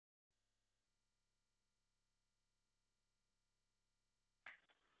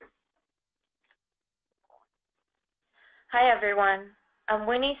Hi everyone, I'm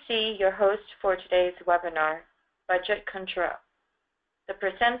Winnie C., your host for today's webinar, Budget Control. The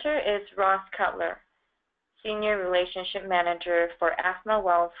presenter is Ross Cutler, Senior Relationship Manager for AAFMAA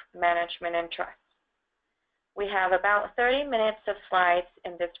Wealth Management and Trust. We have about 30 minutes of slides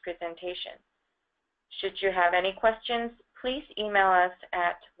in this presentation. Should you have any questions, please email us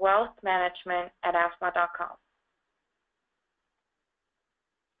at wealthmanagement@aafmaa.com.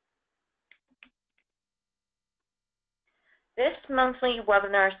 This monthly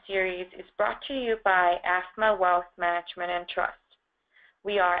webinar series is brought to you by AAFMAA Wealth Management and Trust.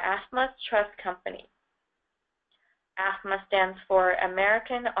 We are AAFMAA's trust company. AAFMAA stands for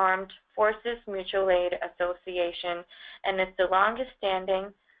American Armed Forces Mutual Aid Association and is the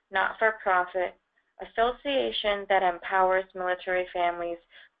longest-standing, not-for-profit association that empowers military families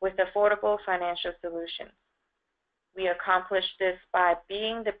with affordable financial solutions. We accomplish this by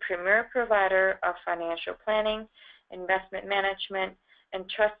being the premier provider of financial planning, investment management, and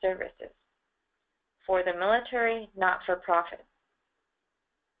trust services for the military not-for-profit.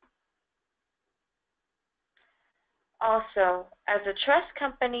 Also, as a trust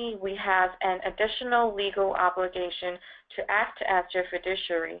company, we have an additional legal obligation to act as your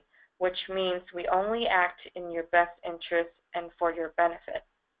fiduciary, which means we only act in your best interest and for your benefit.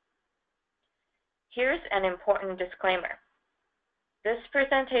 Here's an important disclaimer. This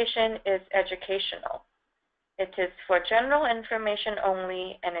presentation is educational. It is for general information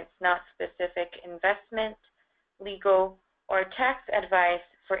only, and it's not specific investment, legal, or tax advice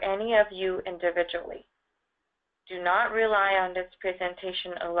for any of you individually. Do not rely on this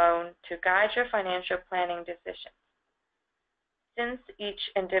presentation alone to guide your financial planning decisions. Since each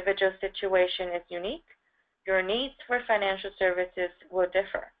individual situation is unique, your needs for financial services will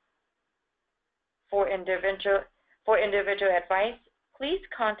differ. For individual advice, please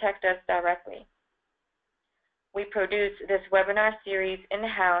contact us directly. We produce this webinar series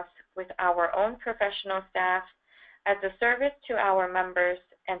in-house with our own professional staff as a service to our members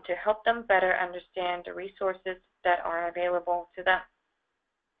and to help them better understand the resources that are available to them.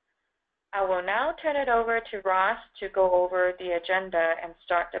 I will now turn it over to Ross to go over the agenda and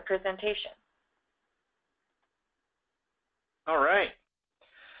start the presentation. All right.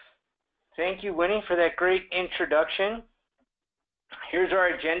 Thank you, Winnie, for that great introduction. Here's our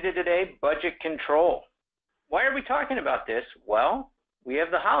agenda today, budget control. Why are we talking about this? Well, we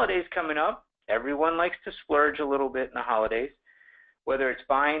have the holidays coming up. Everyone likes to splurge a little bit in the holidays, whether it's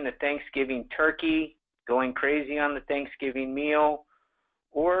buying the Thanksgiving turkey, going crazy on the Thanksgiving meal,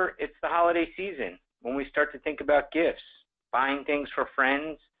 or it's the holiday season when we start to think about gifts, buying things for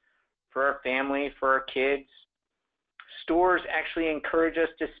friends, for our family, for our kids. Stores actually encourage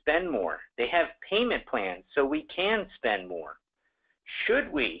us to spend more. They have payment plans so we can spend more. Should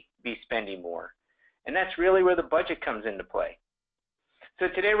we be spending more? And that's really where the budget comes into play. So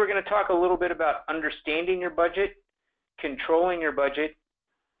today we're going to talk a little bit about understanding your budget, controlling your budget,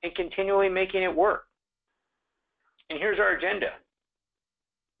 and continually making it work. And here's our agenda.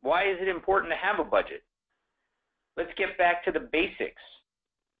 Why is it important to have a budget? Let's get back to the basics.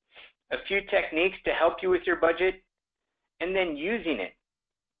 A few techniques to help you with your budget, and then using it,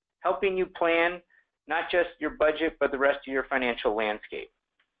 helping you plan not just your budget, but the rest of your financial landscape.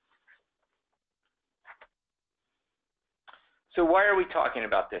 So why are we talking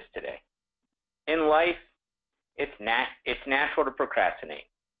about this today? In life, it's natural to procrastinate.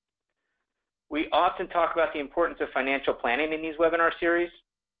 We often talk about the importance of financial planning in these webinar series.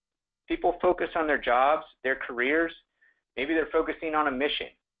 People focus on their jobs, their careers. Maybe they're focusing on a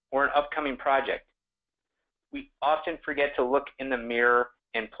mission or an upcoming project. We often forget to look in the mirror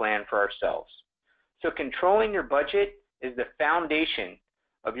and plan for ourselves. So controlling your budget is the foundation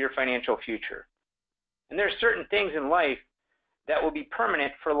of your financial future. And there are certain things in life that will be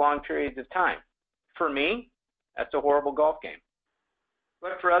permanent for long periods of time. For me, that's a horrible golf game.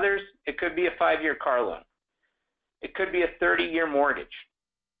 But for others, it could be a 5-year car loan. It could be a 30-year mortgage.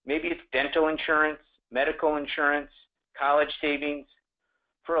 Maybe it's dental insurance, medical insurance, college savings.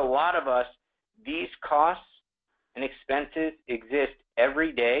 For a lot of us, these costs and expenses exist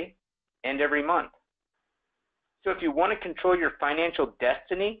every day and every month. So if you want to control your financial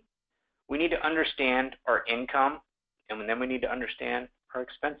destiny, we need to understand our income, and then we need to understand our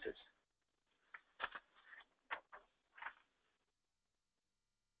expenses.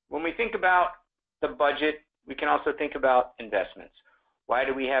 When we think about the budget, we can also think about investments. Why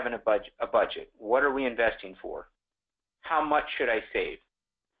do we have a budget? What are we investing for? How much should I save?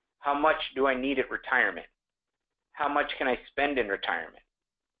 How much do I need at retirement? How much can I spend in retirement?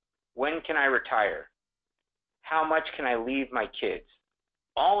 When can I retire? How much can I leave my kids?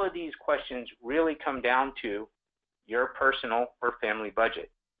 All of these questions really come down to your personal or family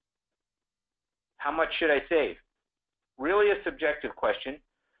budget. How much should I save? Really a subjective question,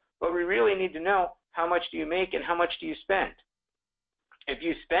 but we really need to know how much do you make and how much do you spend. If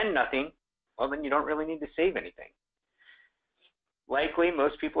you spend nothing, well, then you don't really need to save anything. Likely,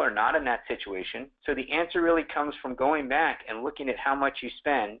 most people are not in that situation, so the answer really comes from going back and looking at how much you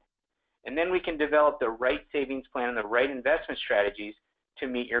spend, and then we can develop the right savings plan and the right investment strategies to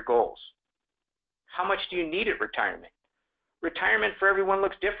meet your goals. How much do you need at retirement? Retirement for everyone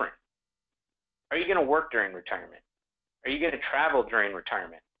looks different. Are you going to work during retirement? Are you going to travel during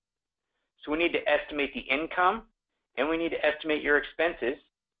retirement? So we need to estimate the income, and we need to estimate your expenses,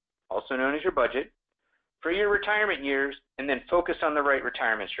 also known as your budget, for your retirement years, and then focus on the right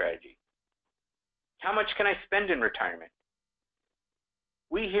retirement strategy. How much can I spend in retirement?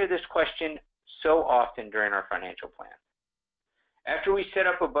 We hear this question so often during our financial plan. After we set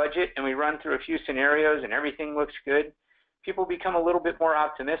up a budget and we run through a few scenarios and everything looks good, people become a little bit more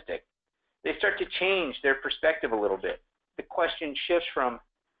optimistic. They start to change their perspective a little bit. The question shifts from,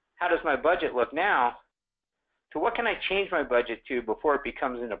 how does my budget look now, to what can I change my budget to before it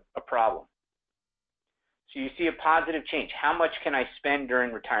becomes a problem? So you see a positive change. How much can I spend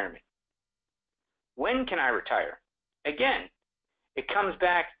during retirement? When can I retire? Again, it comes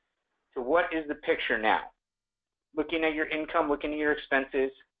back to what is the picture now? Looking at your income, looking at your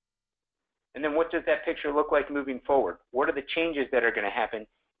expenses, and then what does that picture look like moving forward? What are the changes that are going to happen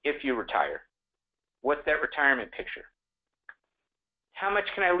if you retire? What's that retirement picture? How much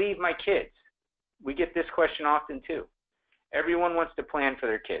can I leave my kids? We get this question often too. Everyone wants to plan for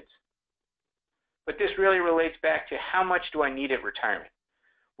their kids. But this really relates back to how much do I need at retirement?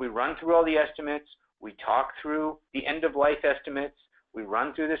 We run through all the estimates, we talk through the end of life estimates, we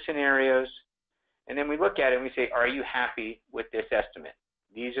run through the scenarios, and then we look at it and we say, are you happy with this estimate?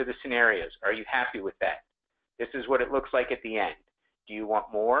 These are the scenarios. Are you happy with that? This is what it looks like at the end. Do you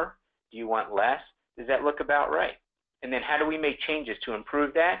want more? Do you want less? Does that look about right? And then how do we make changes to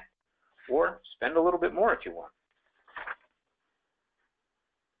improve that? Or spend a little bit more if you want.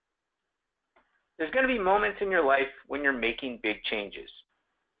 There's going to be moments in your life when you're making big changes.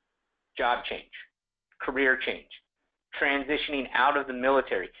 Job change, career change, transitioning out of the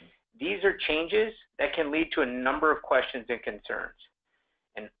military. These are changes that can lead to a number of questions and concerns.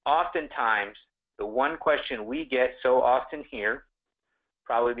 And oftentimes, the one question we get so often here,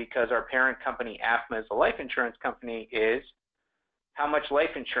 probably because our parent company, AAFMAA, is a life insurance company, is, how much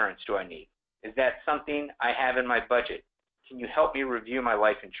life insurance do I need? Is that something I have in my budget? Can you help me review my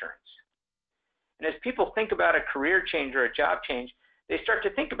life insurance? And as people think about a career change or a job change, they start to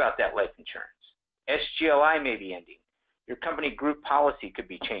think about that life insurance. SGLI may be ending. Your company group policy could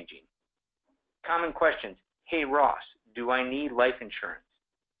be changing. Common questions. Hey, Ross, do I need life insurance?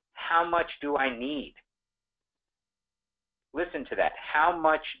 How much do I need? Listen to that. How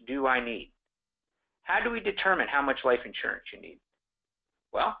much do I need? How do we determine how much life insurance you need?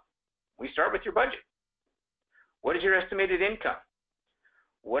 Well, we start with your budget. What is your estimated income?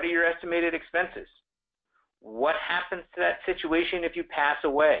 What are your estimated expenses? What happens to that situation if you pass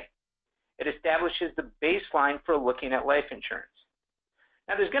away? It establishes the baseline for looking at life insurance.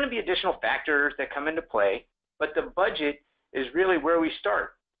 Now, there's going to be additional factors that come into play, but the budget is really where we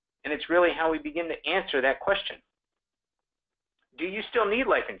start, and it's really how we begin to answer that question. Do you still need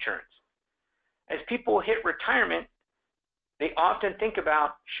life insurance? As people hit retirement, they often think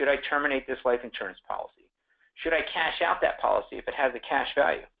about, should I terminate this life insurance policy? Should I cash out that policy if it has a cash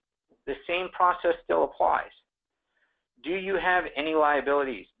value? The same process still applies. Do you have any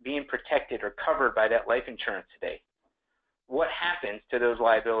liabilities being protected or covered by that life insurance today? What happens to those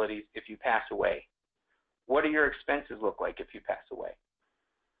liabilities if you pass away? What do your expenses look like if you pass away?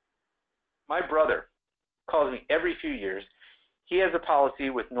 My brother calls me every few years. He has a policy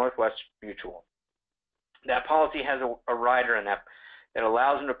with Northwest Mutual. That policy has a rider in that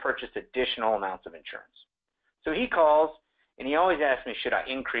allows him to purchase additional amounts of insurance. So he calls, and he always asks me, should I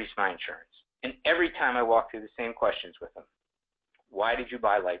increase my insurance? And every time I walk through the same questions with him. Why did you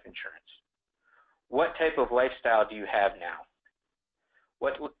buy life insurance? What type of lifestyle do you have now?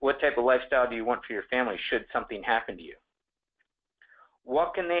 What type of lifestyle do you want for your family should something happen to you?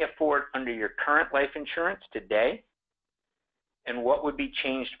 What can they afford under your current life insurance today? And what would be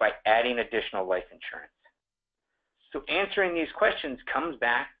changed by adding additional life insurance? So answering these questions comes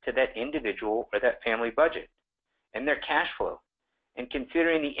back to that individual or that family budget and their cash flow, and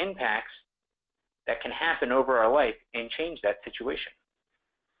considering the impacts that can happen over our life and change that situation.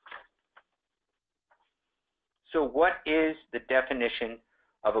 So what is the definition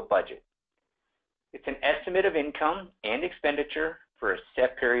of a budget? It's an estimate of income and expenditure for a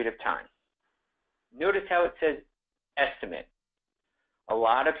set period of time. Notice how it says estimate. A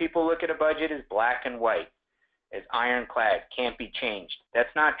lot of people look at a budget as black and white, as ironclad, can't be changed.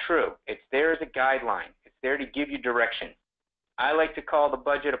 That's not true. It's there as a guideline. It's there to give you direction. I like to call the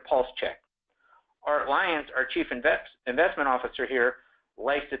budget a pulse check. Art Lyons, our Chief Investment Officer here,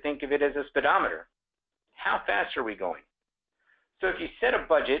 likes to think of it as a speedometer. How fast are we going? So if you set a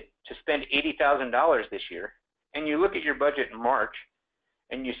budget to spend $80,000 this year, and you look at your budget in March,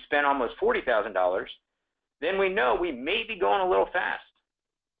 and you spend almost $40,000, then we know we may be going a little fast.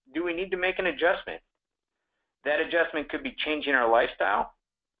 Do we need to make an adjustment? That adjustment could be changing our lifestyle,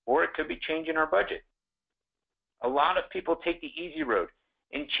 or it could be changing our budget. A lot of people take the easy road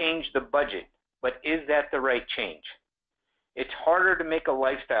and change the budget, but is that the right change? It's harder to make a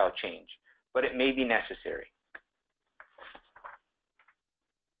lifestyle change, but it may be necessary.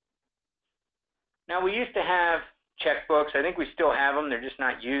 Now, we used to have checkbooks. I think we still have them. They're just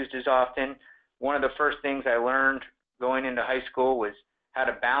not used as often. One of the first things I learned going into high school was how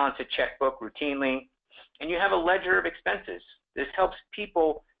to balance a checkbook routinely. And you have a ledger of expenses. This helps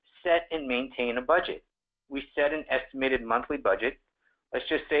people set and maintain a budget. We set an estimated monthly budget. Let's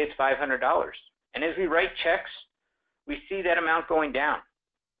just say it's $500. And as we write checks, we see that amount going down.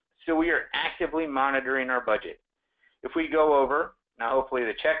 So we are actively monitoring our budget. If we go over, now hopefully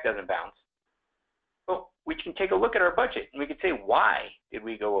the check doesn't bounce, but we can take a look at our budget and we can say, why did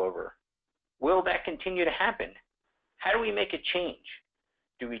we go over? Will that continue to happen? How do we make a change?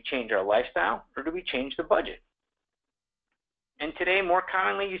 Do we change our lifestyle or do we change the budget? And today, more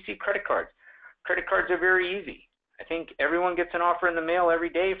commonly, you see credit cards. Credit cards are very easy. I think everyone gets an offer in the mail every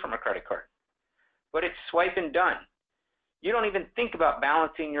day from a credit card. But it's swipe and done. You don't even think about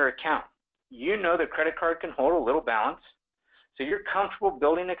balancing your account. You know the credit card can hold a little balance, so you're comfortable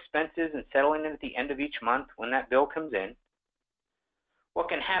building expenses and settling it at the end of each month when that bill comes in. What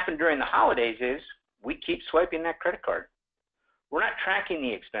can happen during the holidays is we keep swiping that credit card. We're not tracking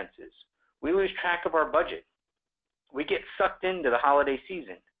the expenses. We lose track of our budget. We get sucked into the holiday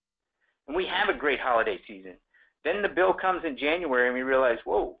season. And we have a great holiday season. Then the bill comes in January and we realize,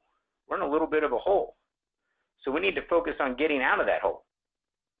 whoa, we're in a little bit of a hole. So we need to focus on getting out of that hole.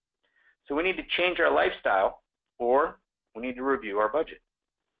 So we need to change our lifestyle, or we need to review our budget.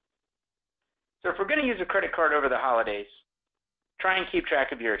 So if we're going to use a credit card over the holidays, try and keep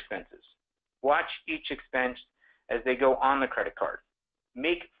track of your expenses. Watch each expense as they go on the credit card.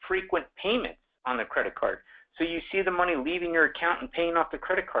 Make frequent payments on the credit card so you see the money leaving your account and paying off the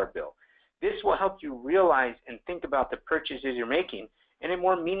credit card bill. This will help you realize and think about the purchases you're making in a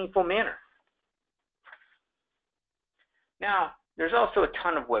more meaningful manner. Now, there's also a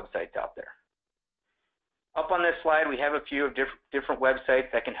ton of websites out there. Up on this slide, we have a few of different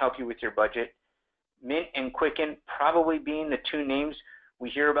websites that can help you with your budget. Mint and Quicken probably being the two names we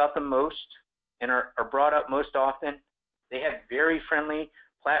hear about the most and are brought up most often. They have very friendly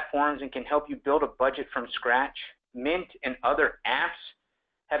platforms and can help you build a budget from scratch. Mint and other apps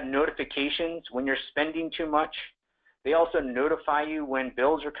have notifications when you're spending too much. They also notify you when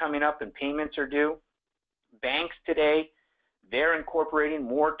bills are coming up and payments are due. Banks today, they're incorporating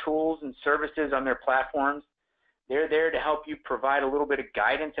more tools and services on their platforms. They're there to help you provide a little bit of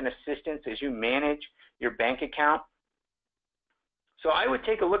guidance and assistance as you manage your bank account. So I would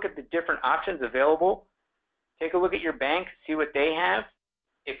take a look at the different options available. Take a look at your bank, see what they have.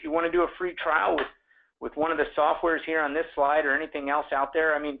 If you want to do a free trial with one of the softwares here on this slide or anything else out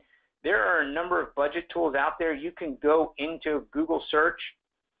there, I mean, there are a number of budget tools out there. You can go into Google search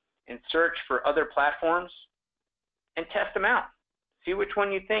and search for other platforms and test them out. See which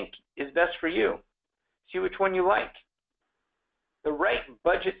one you think is best for you. See which one you like. The right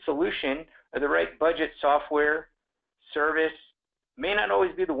budget solution or the right budget software, service, may not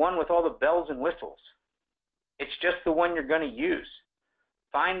always be the one with all the bells and whistles. It's just the one you're going to use.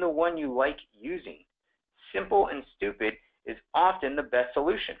 Find the one you like using. Simple and stupid is often the best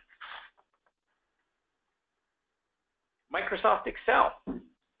solution. Microsoft Excel,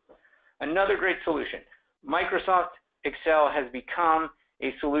 another great solution. Microsoft Excel has become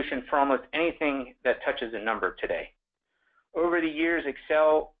a solution for almost anything that touches a number today. Over the years,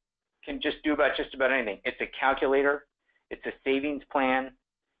 Excel can just about anything. It's a calculator, it's a savings plan,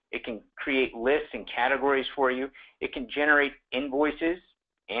 it can create lists and categories for you, it can generate invoices,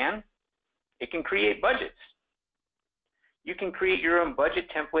 and it can create budgets. You can create your own budget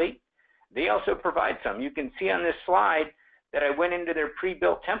template. They also provide some. You can see on this slide that I went into their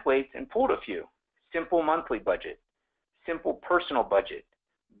pre-built templates and pulled a few. Simple monthly budget, simple personal budget,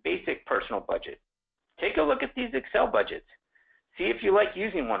 basic personal budget. Take a look at these Excel budgets. See if you like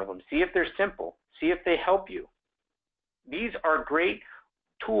using one of them. See if they're simple. See if they help you. These are great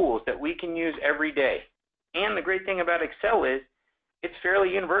tools that we can use every day. And the great thing about Excel is it's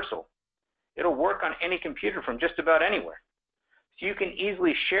fairly universal. It'll work on any computer from just about anywhere. So you can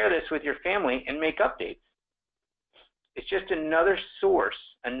easily share this with your family and make updates. It's just another source,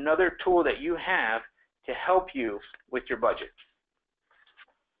 another tool that you have to help you with your budget.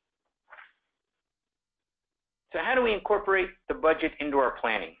 So how do we incorporate the budget into our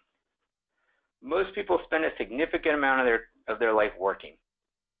planning? Most people spend a significant amount of their life working,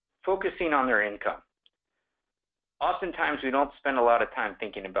 focusing on their income. Oftentimes, we don't spend a lot of time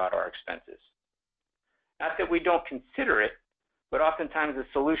thinking about our expenses. Not that we don't consider it, but oftentimes the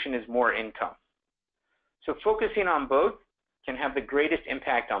solution is more income. So focusing on both can have the greatest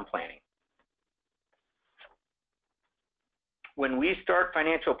impact on planning. When we start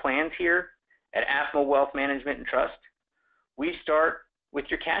financial plans here at AAFMAA Wealth Management and Trust, we start with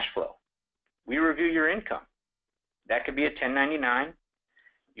your cash flow. We review your income. That could be a 1099.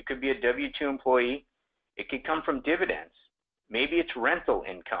 You could be a W-2 employee. It could come from dividends. Maybe it's rental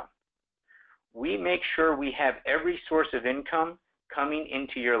income. We make sure we have every source of income coming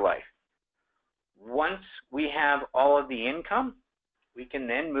into your life. Once we have all of the income, we can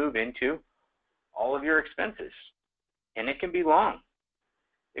then move into all of your expenses. And it can be long.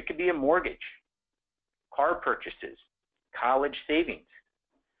 It could be a mortgage, car purchases, college savings,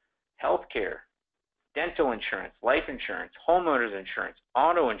 health care, dental insurance, life insurance, homeowners insurance,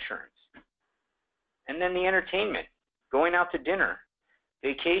 auto insurance. And then the entertainment, going out to dinner,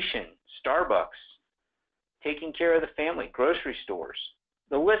 vacation, Starbucks, taking care of the family, grocery stores.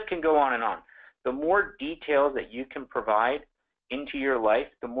 The list can go on and on. The more details that you can provide into your life,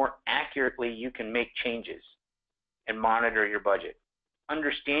 the more accurately you can make changes and monitor your budget.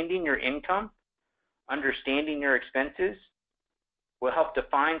 Understanding your income, understanding your expenses will help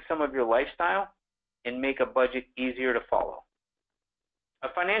define some of your lifestyle and make a budget easier to follow. A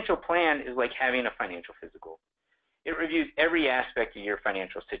financial plan is like having a financial physical. It reviews every aspect of your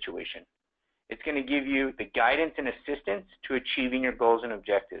financial situation. It's going to give you the guidance and assistance to achieving your goals and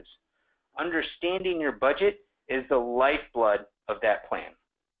objectives. Understanding your budget is the lifeblood of that plan.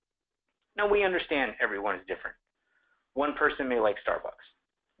 Now, we understand everyone is different. One person may like Starbucks.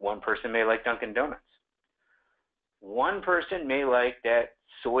 One person may like Dunkin' Donuts. One person may like that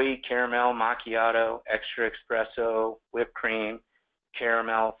soy caramel macchiato, extra espresso, whipped cream,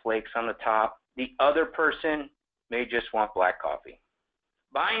 caramel flakes on the top. The other person may just want black coffee.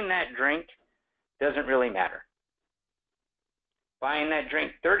 Buying that drink doesn't really matter. Buying that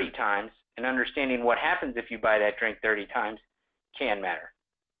drink 30 times and understanding what happens if you buy that drink 30 times can matter.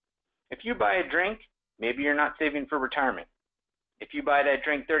 If you buy a drink, maybe you're not saving for retirement. If you buy that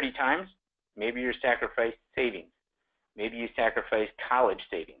drink 30 times, maybe you're sacrificing savings. Maybe you sacrifice college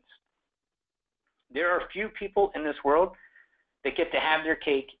savings. There are few people in this world that get to have their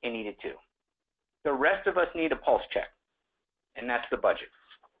cake and eat it too. The rest of us need a pulse check, and that's the budget.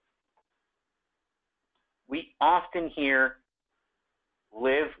 We often hear,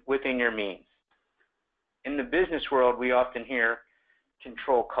 live within your means. In the business world, we often hear,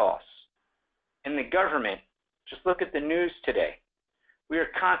 control costs. In the government, just look at the news today. We are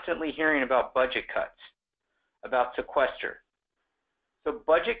constantly hearing about budget cuts, about sequester. So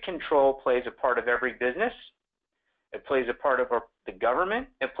budget control plays a part of every business. It plays a part of the government.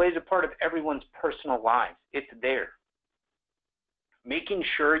 It plays a part of everyone's personal lives. It's there. Making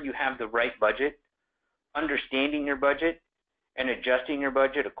sure you have the right budget, understanding your budget, and adjusting your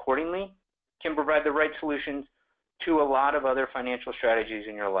budget accordingly can provide the right solutions to a lot of other financial strategies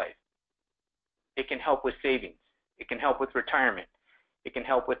in your life. It can help with savings. It can help with retirement. It can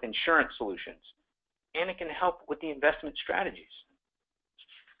help with insurance solutions. And it can help with the investment strategies.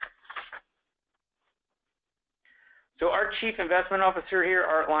 So our Chief Investment Officer here,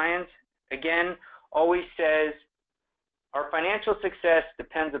 Art Lyons, again, always says, our financial success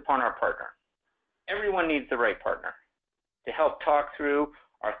depends upon our partner. Everyone needs the right partner to help talk through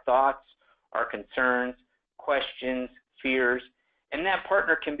our thoughts, our concerns, questions, fears, and that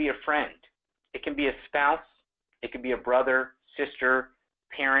partner can be a friend. It can be a spouse. It can be a brother, sister,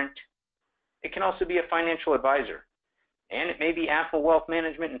 parent. It can also be a financial advisor, and it may be AAFMAA Wealth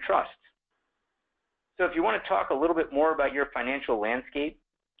Management and Trust. So if you want to talk a little bit more about your financial landscape,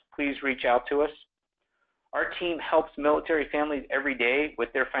 please reach out to us. Our team helps military families every day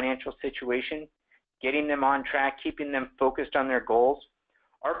with their financial situation, getting them on track, keeping them focused on their goals.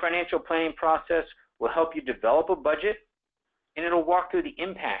 Our financial planning process will help you develop a budget, and it'll walk through the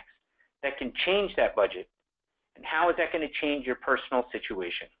impacts that can change that budget, and how is that going to change your personal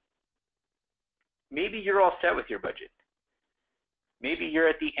situation. Maybe you're all set with your budget. Maybe you're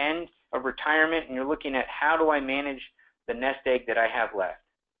at the end of retirement and you're looking at how do I manage the nest egg that I have left.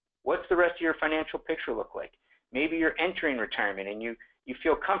 What's the rest of your financial picture look like? Maybe you're entering retirement and you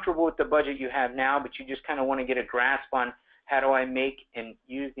feel comfortable with the budget you have now, but you just kind of want to get a grasp on how do I make and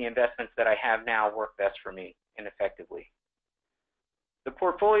use the investments that I have now work best for me and effectively. The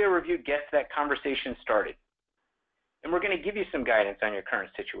portfolio review gets that conversation started. And we're going to give you some guidance on your current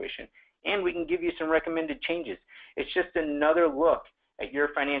situation, and we can give you some recommended changes. It's just another look at your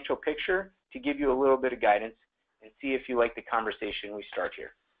financial picture to give you a little bit of guidance and see if you like the conversation we start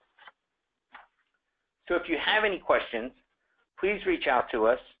here. So if you have any questions, please reach out to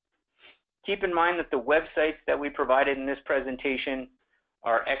us. Keep in mind that the websites that we provided in this presentation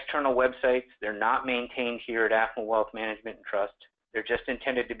are external websites. They're not maintained here at AAFMAA Wealth Management and Trust. They're just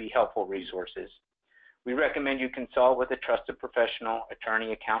intended to be helpful resources. We recommend you consult with a trusted professional,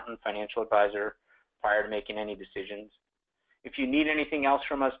 attorney, accountant, financial advisor prior to making any decisions. If you need anything else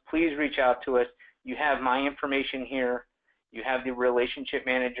from us, please reach out to us. You have my information here. You have the relationship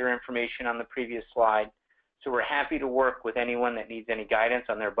manager information on the previous slide. So we're happy to work with anyone that needs any guidance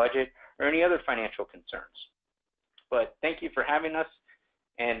on their budget or any other financial concerns. But thank you for having us.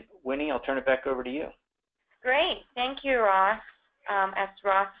 And Winnie, I'll turn it back over to you. Great. Thank you, Ross. As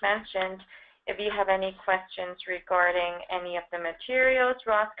Ross mentioned, if you have any questions regarding any of the materials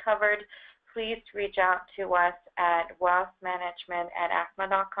Ross covered, please reach out to us at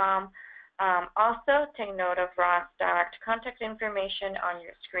wealthmanagement@afma.com. Also, take note of Ross' direct contact information on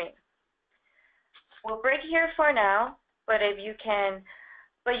your screen. We'll break here for now, but you can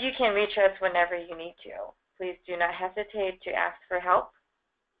reach us whenever you need to. Please do not hesitate to ask for help.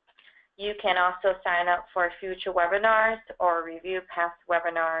 You can also sign up for future webinars or review past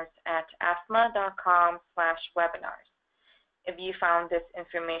webinars at afma.com/webinars. If you found this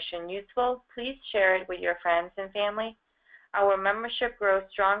information useful, please share it with your friends and family. Our membership grows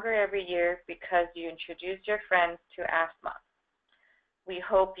stronger every year because you introduce your friends to AAFMAA. We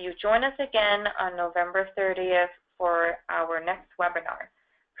hope you join us again on November 30th for our next webinar,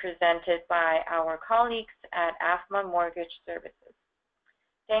 presented by our colleagues at AAFMAA Mortgage Services.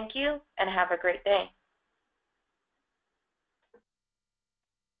 Thank you, and have a great day.